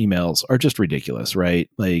spam emails are just ridiculous, right?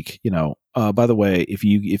 Like, by the way, if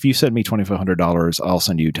you send me $2,500, I'll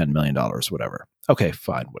send you $10 million, whatever. Okay,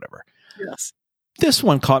 fine, whatever. Yes. This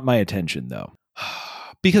one caught my attention though,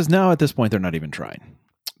 because now at this point, they're not even trying,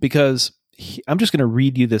 because I'm just going to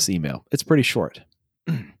read you this email. It's pretty short.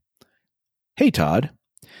 Hey, Todd,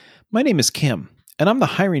 my name is Kim, and I'm the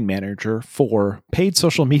hiring manager for paid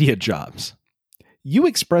social media jobs. You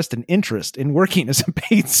expressed an interest in working as a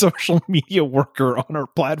paid social media worker on our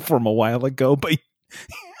platform a while ago, but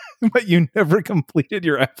you never completed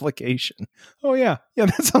your application. Oh, yeah. Yeah,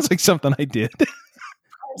 that sounds like something I did. Of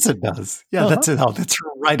course it does. Yeah, that's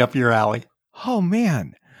right up your alley. Oh,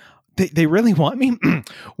 man. They really want me?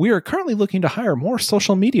 We are currently looking to hire more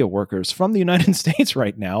social media workers from the United States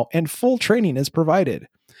right now, and full training is provided.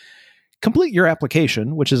 Complete your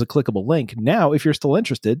application, which is a clickable link. Now, if you're still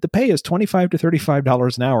interested, the pay is $25 to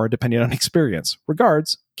 $35 an hour, depending on experience.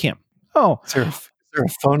 Regards, Kim. Oh, is there a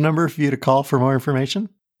phone number for you to call for more information?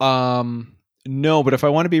 No, but if I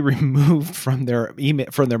want to be removed from their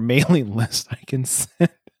mailing list, I can send.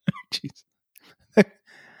 Jeez.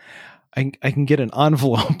 I can get an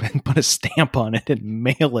envelope and put a stamp on it and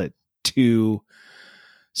mail it to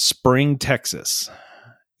Spring, Texas.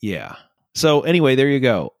 Yeah. So anyway, there you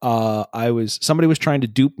go. Somebody was trying to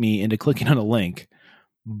dupe me into clicking on a link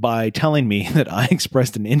by telling me that I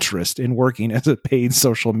expressed an interest in working as a paid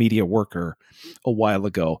social media worker a while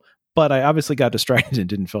ago, but I obviously got distracted and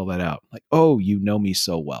didn't fill that out. Like, oh, you know me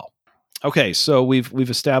so well. Okay, so we've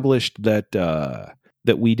established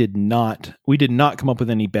that we did not come up with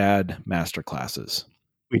any bad master classes.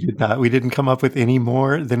 We did not. We didn't come up with any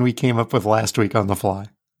more than we came up with last week on the fly.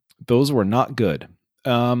 Those were not good.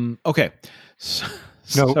 Okay.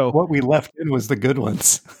 So what we left in was the good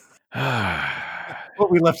ones. What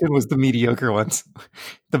we left in was the mediocre ones.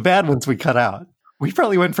 The bad ones we cut out. We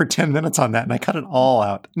probably went for 10 minutes on that and I cut it all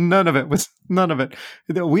out. None of it.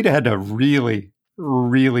 We'd had to really,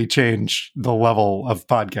 really change the level of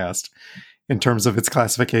podcast in terms of its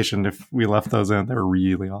classification. If we left those in, they're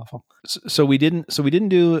really awful. So we didn't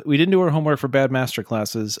do our homework for bad master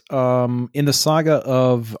classes. In the saga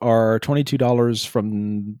of our $22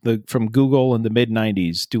 from Google in the mid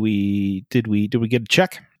 90s, did we get a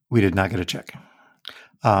check? We did not get a check.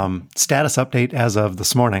 Status update as of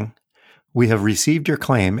this morning. We have received your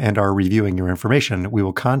claim and are reviewing your information. We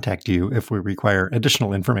will contact you if we require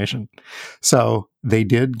additional information. So they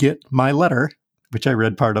did get my letter, which I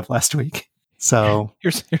read part of last week. So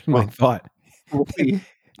here's my thought.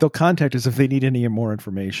 They'll contact us if they need any more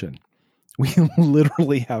information. We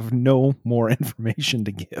literally have no more information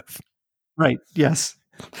to give. Right. Yes.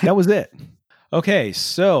 That was it. Okay.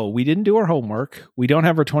 So we didn't do our homework. We don't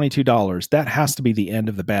have our $22. That has to be the end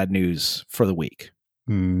of the bad news for the week.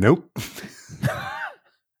 Nope.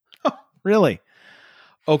 Oh, really?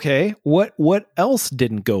 Okay. What else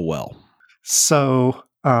didn't go well? So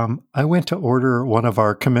I went to order one of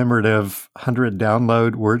our commemorative 100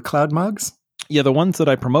 download word cloud mugs. Yeah, the ones that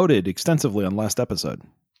I promoted extensively on last episode.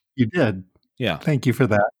 You did? Yeah. Thank you for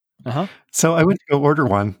that. Uh-huh. So I went to go order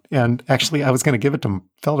one, and actually I was going to give it to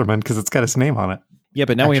Felderman because it's got his name on it. Yeah,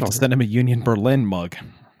 but now we have to Actual- send him a Union Berlin mug.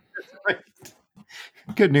 Right.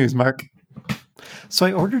 Good news, Mark. So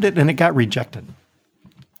I ordered it and it got rejected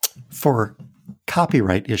for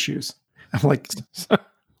copyright issues. I'm like,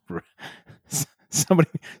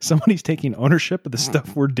 Somebody's taking ownership of the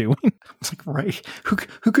stuff we're doing. it's like, right?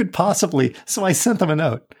 Who could possibly? So I sent them a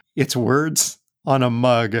note. It's words on a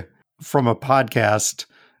mug from a podcast.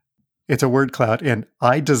 It's a word cloud, and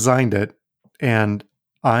I designed it, and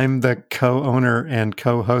I'm the co-owner and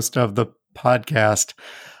co-host of the podcast.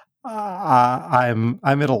 I'm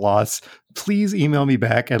at a loss. Please email me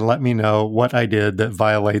back and let me know what I did that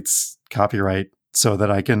violates copyright so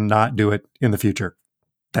that I can not do it in the future.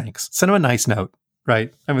 Thanks. Send him a nice note,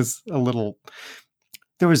 right? I was a little,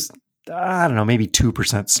 there was, I don't know, maybe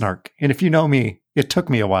 2% snark. And if you know me, it took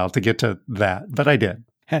me a while to get to that, but I did.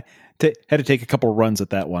 Had to take a couple runs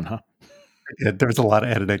at that one, huh? I did. There was a lot of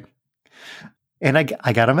editing. And I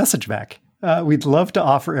got a message back. We'd love to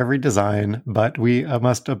offer every design, but we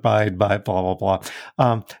must abide by blah, blah,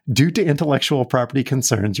 blah. Due to intellectual property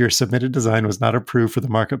concerns, your submitted design was not approved for the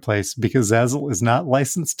marketplace because Zazzle is not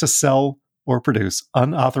licensed to sell or produce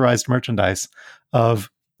unauthorized merchandise of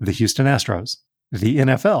the Houston Astros, the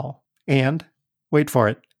NFL, and, wait for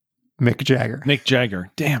it, Mick Jagger. Mick Jagger.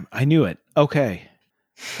 Damn, I knew it. Okay.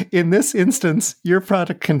 In this instance, your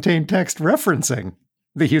product contained text referencing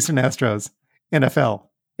the Houston Astros, NFL,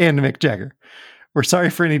 and Mick Jagger. We're sorry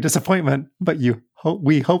for any disappointment, but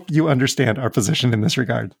we hope you understand our position in this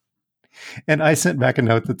regard. And I sent back a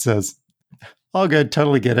note that says, all good,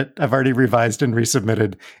 totally get it. I've already revised and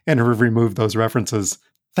resubmitted and have removed those references.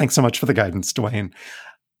 Thanks so much for the guidance, Dwayne.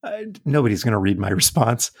 Nobody's going to read my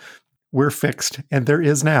response. We're fixed, and there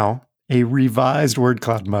is now a revised word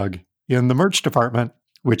cloud mug in the merch department,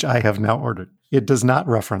 which I have now ordered. It does not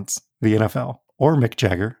reference the NFL or Mick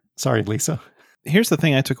Jagger. Sorry, Lisa. Here's the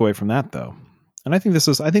thing I took away from that, though, and I think this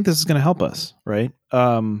is going to help us, right?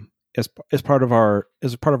 As part of our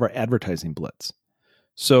advertising blitz.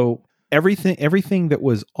 So everything that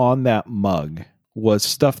was on that mug was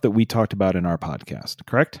stuff that we talked about in our podcast,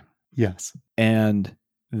 correct? Yes. And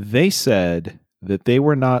they said that they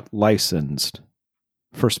were not licensed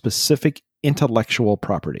for specific intellectual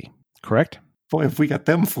property, correct? Boy, if we got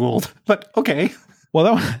them fooled. But okay.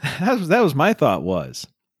 Well, that was my thought was,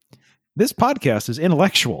 this podcast is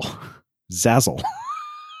intellectual. Zazzle.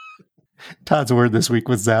 Todd's word this week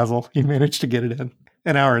was Zazzle. He managed to get it in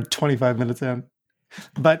an hour and 25 minutes in.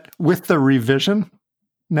 But with the revision,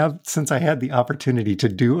 now since I had the opportunity to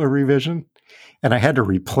do a revision, and I had to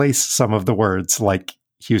replace some of the words like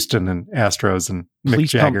Houston and Astros and Mick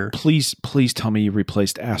Jagger. Please tell me you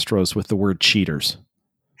replaced Astros with the word cheaters.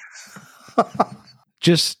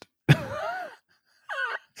 Just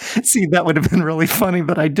see, that would have been really funny,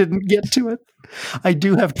 but I didn't get to it. I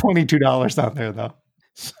do have $22 on there, though.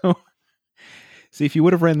 So, see, if you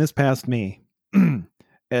would have ran this past me,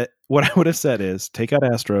 what I would have said is take out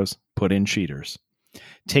Astros, put in cheaters.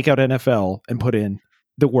 Take out NFL and put in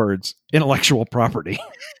the words intellectual property.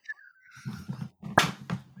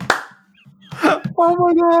 Oh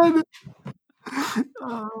my God.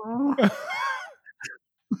 Oh.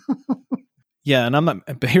 Yeah, and I'm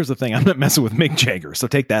not, but here's the thing, I'm not messing with Mick Jagger, so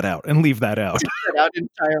take that out and leave that out. Take that out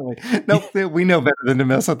entirely. Nope, we know better than to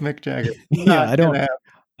mess with Mick Jagger. Yeah, I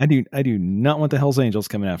do not want the Hells Angels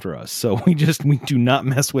coming after us, so we do not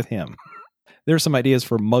mess with him. There's some ideas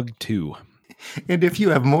for Mug 2. And if you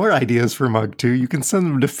have more ideas for Mug 2, you can send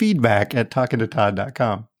them to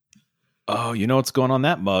feedback@talkingtotodd.com. Oh, you know what's going on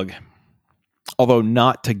that mug? Although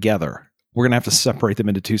not together. We're going to have to separate them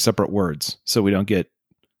into two separate words so we don't get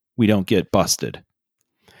busted.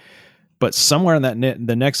 But somewhere in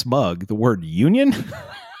the next mug, the word Union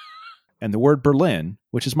and the word Berlin,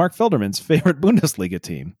 which is Mark Felderman's favorite Bundesliga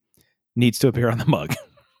team, needs to appear on the mug.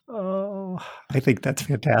 Oh, I think that's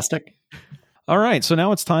fantastic. All right, so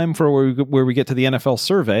now it's time for where we get to the NFL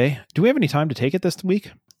survey. Do we have any time to take it this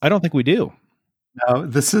week? I don't think we do. No,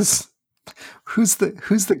 this is who's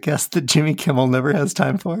the guest that Jimmy Kimmel never has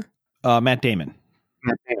time for? Matt Damon.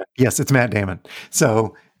 Matt Damon. Yes, it's Matt Damon.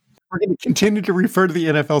 So we're going to continue to refer to the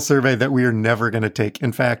NFL survey that we are never going to take.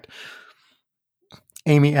 In fact,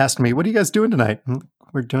 Amy asked me, "What are you guys doing tonight?"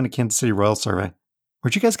 We're doing a Kansas City Royals survey.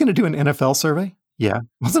 Weren't you guys going to do an NFL survey? Yeah.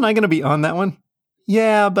 Wasn't I going to be on that one?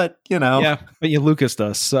 Yeah, but you know. Yeah, but you Lucased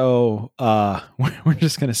us, so we're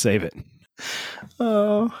just going to save it.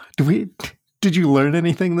 Oh, did you learn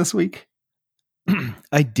anything this week?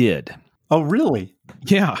 I did. Oh, really?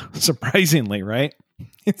 Yeah, surprisingly, right?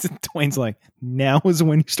 Dwayne's like, now is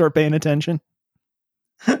when you start paying attention.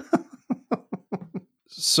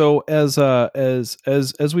 So as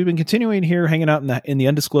we've been continuing here, hanging out in the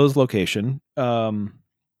undisclosed location,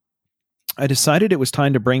 I decided it was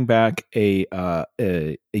time to bring back a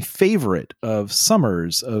favorite of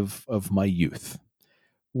summers of my youth,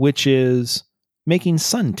 which is making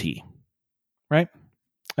sun tea. Right,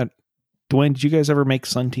 Dwayne, did you guys ever make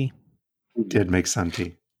sun tea? We did make sun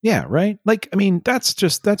tea. Yeah, right. Like, I mean, that's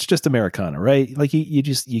just Americana, right? Like you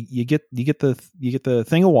get the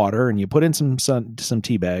thing of water and you put in some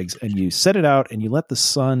tea bags and you set it out and you let the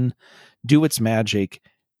sun do its magic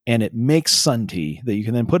and it makes sun tea that you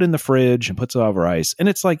can then put in the fridge and put some over ice. And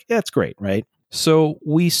it's like, yeah, it's great, right? So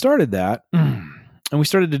we started that and we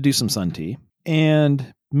started to do some sun tea.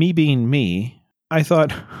 And me being me, I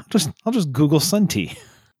thought, I'll just Google sun tea.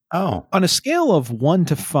 Oh, on a scale of 1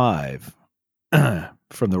 to 5,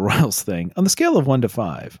 from the Royals thing, on the scale of 1 to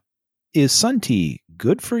 5, is sun tea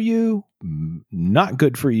good for you, not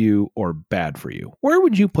good for you, or bad for you? Where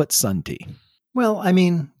would you put sun tea? well, I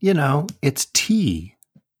mean, it's tea.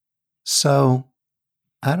 So,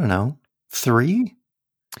 I don't know, 3?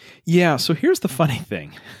 Yeah, so here's the funny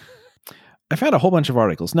thing. I found a whole bunch of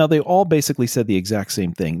articles. Now, they all basically said the exact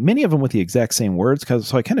same thing, many of them with the exact same words,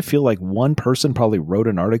 so I kind of feel like one person probably wrote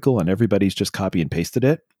an article and everybody's just copy and pasted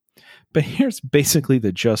it. But here's basically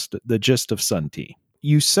the gist of sun tea.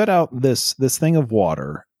 You set out this thing of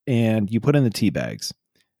water and you put in the tea bags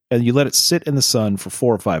and you let it sit in the sun for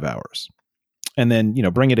 4 or 5 hours. And then,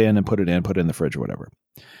 bring it in and put it in the fridge or whatever.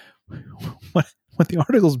 What the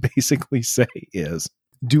articles basically say is,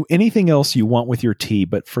 do anything else you want with your tea,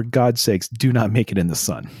 but for God's sakes, do not make it in the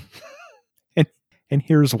sun. And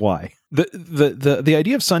here's why. The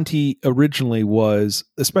idea of sun tea originally was,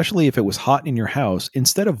 especially if it was hot in your house,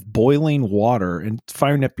 instead of boiling water and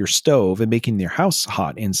firing up your stove and making your house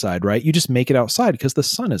hot inside, right? You just make it outside because the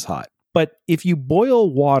sun is hot. But if you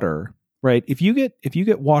boil water, right? If you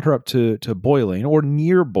get water up to boiling or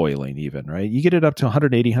near boiling even, right? You get it up to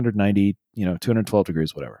 180, 190, 212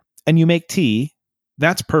 degrees, whatever. And you make tea,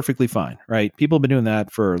 that's perfectly fine, right? People have been doing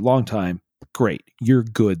that for a long time. Great. You're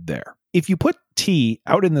good there. If you put tea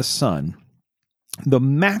out in the sun, the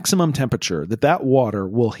maximum temperature that water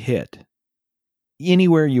will hit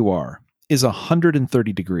anywhere you are is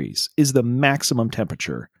 130 degrees, is the maximum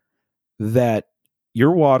temperature that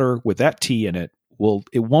your water with that tea in it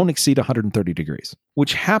won't exceed 130 degrees,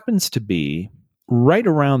 which happens to be right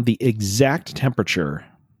around the exact temperature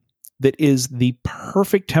that is the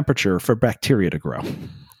perfect temperature for bacteria to grow.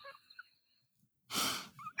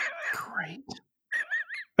 Great.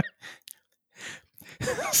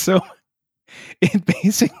 So it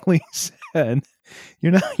basically said,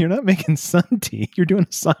 you're not making sun tea, you're doing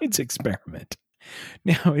a science experiment.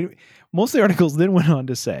 Now, most of the articles then went on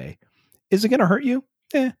to say, is it going to hurt you?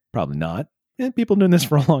 Probably not. People have been doing this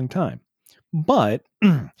for a long time. But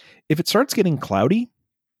if it starts getting cloudy,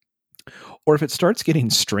 or if it starts getting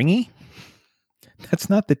stringy, that's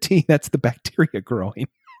not the tea, that's the bacteria growing.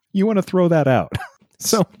 You want to throw that out.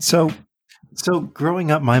 So growing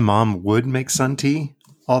up, my mom would make sun tea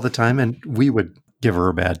all the time, and we would give her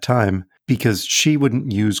a bad time because she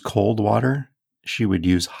wouldn't use cold water. She would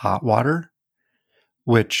use hot water,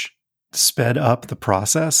 which sped up the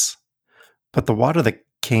process. But the water that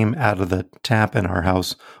came out of the tap in our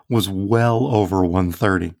house was well over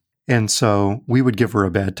 130. And so we would give her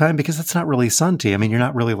a bad time because it's not really sun tea. I mean, you're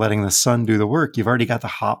not really letting the sun do the work. You've already got the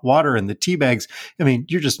hot water in the tea bags. I mean,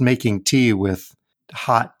 you're just making tea with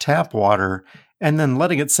hot tap water and then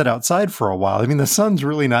letting it sit outside for a while. I mean, the sun's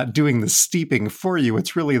really not doing the steeping for you.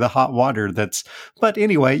 It's really the hot water but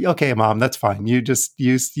anyway, okay, Mom, that's fine. You just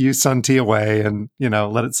use sun tea away and,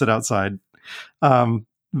 let it sit outside.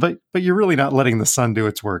 But you're really not letting the sun do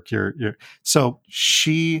its work. So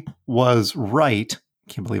she was right.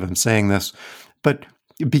 Can't believe I'm saying this, but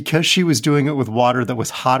because she was doing it with water that was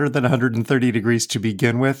hotter than 130 degrees to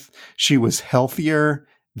begin with, she was healthier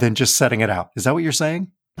than just setting it out. Is that what you're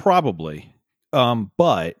saying? Probably.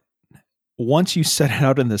 But once you set it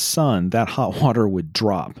out in the sun, that hot water would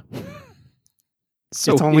drop.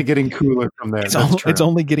 So it's only getting cooler from there. It's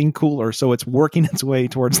only getting cooler. So it's working its way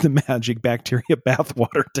towards the magic bacteria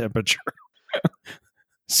bathwater temperature.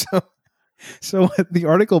 So what the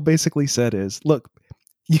article basically said is, look,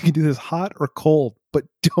 you can do this hot or cold, but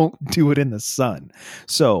don't do it in the sun.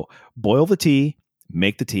 So boil the tea,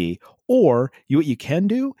 make the tea, or what you can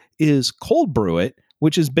do is cold brew it,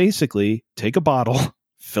 which is basically take a bottle,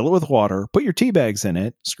 fill it with water, put your tea bags in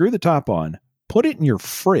it, screw the top on, put it in your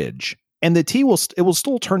fridge, and the tea will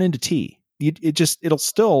still turn into tea. It'll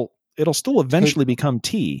still eventually become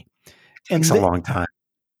tea. Takes a long time.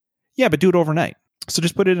 Yeah, but do it overnight. So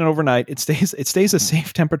just put it in overnight. It stays a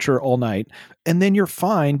safe temperature all night, and then you're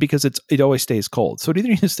fine because it always stays cold. So it either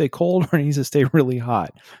needs to stay cold or it needs to stay really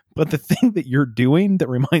hot. But the thing that you're doing that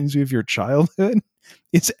reminds you of your childhood,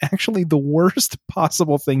 it's actually the worst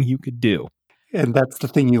possible thing you could do. And that's the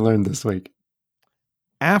thing you learned this week.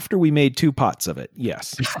 After we made 2 pots of it,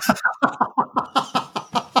 yes.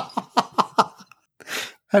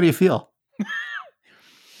 How do you feel?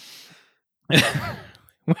 Did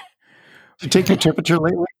you take your temperature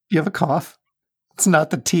lately? Do you have a cough? It's not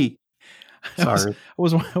the tea. Sorry.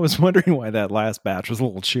 I was wondering why that last batch was a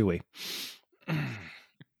little chewy.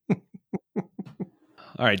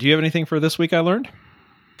 All right. Do you have anything for this week I learned?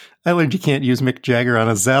 I learned you can't use Mick Jagger on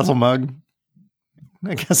a Zazzle mug.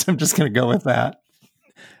 I guess I'm just going to go with that.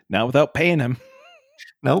 Not without paying him.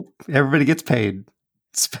 Nope. Everybody gets paid,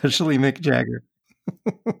 especially Mick Jagger.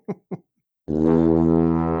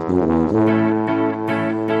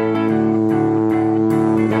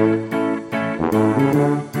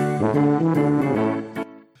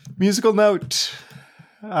 Musical note.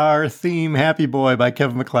 Our theme, Happy Boy by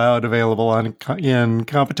Kevin MacLeod, available in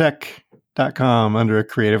Compotech.com under a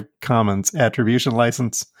Creative Commons Attribution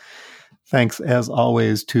License. Thanks, as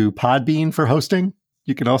always, to Podbean for hosting.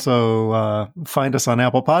 You can also find us on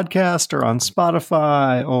Apple Podcast or on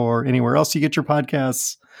Spotify or anywhere else you get your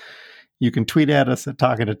podcasts. You can tweet at us at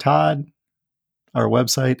Talking to Todd. Our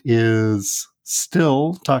website is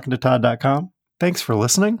still talkingtotodd.com. Thanks for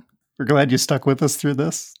listening. We're glad you stuck with us through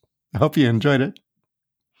this. I hope you enjoyed it.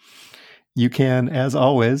 You can, as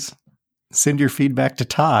always, send your feedback to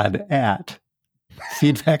Todd at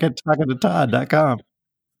feedback@talkingtotodd.com.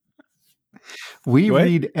 We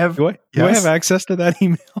read every... Do I have access to that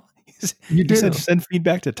email? You do. You said send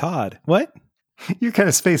feedback to Todd. What? You're kind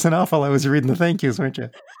of spacing off while I was reading the thank yous, weren't you?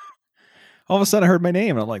 All of a sudden I heard my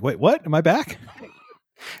name and I'm like, wait, what? Am I back?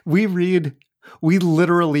 We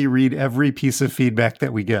literally read every piece of feedback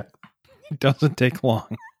that we get. It doesn't take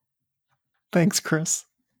long. Thanks, Chris.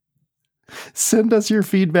 Send us your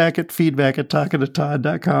feedback at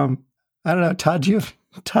feedback@talkingtotodd.com. I don't know. Todd, do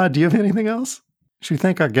you have anything else? Should we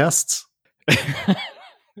thank our guests? The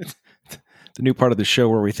new part of the show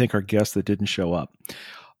where we thank our guests that didn't show up.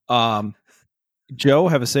 Joe,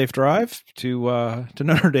 have a safe drive to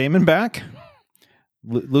Notre Dame and back.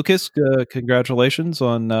 Lucas, congratulations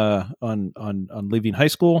on leaving high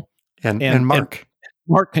school. And Mark.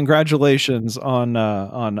 Mark, congratulations on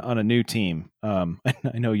a new team. I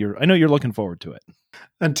know you're looking forward to it.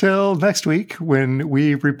 Until next week, when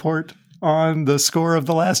we report on the score of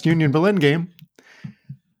the last Union Berlin game,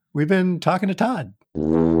 we've been talking to Todd.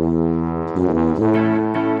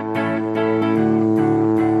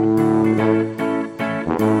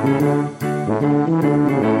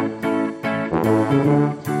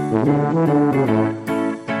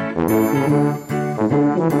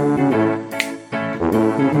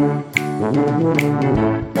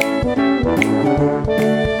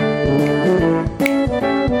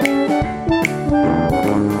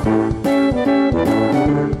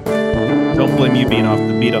 Don't blame you being off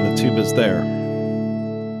the beat on the tubas there.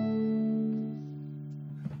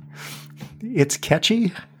 It's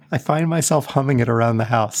catchy. I find myself humming it around the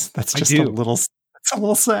house. That's just a little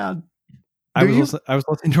sad. I was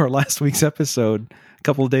listening to our last week's episode a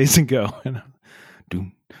couple of days ago, and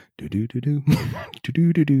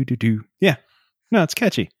yeah, no, it's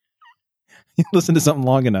catchy. You listen to something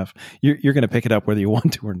long enough, you're going to pick it up whether you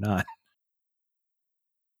want to or not.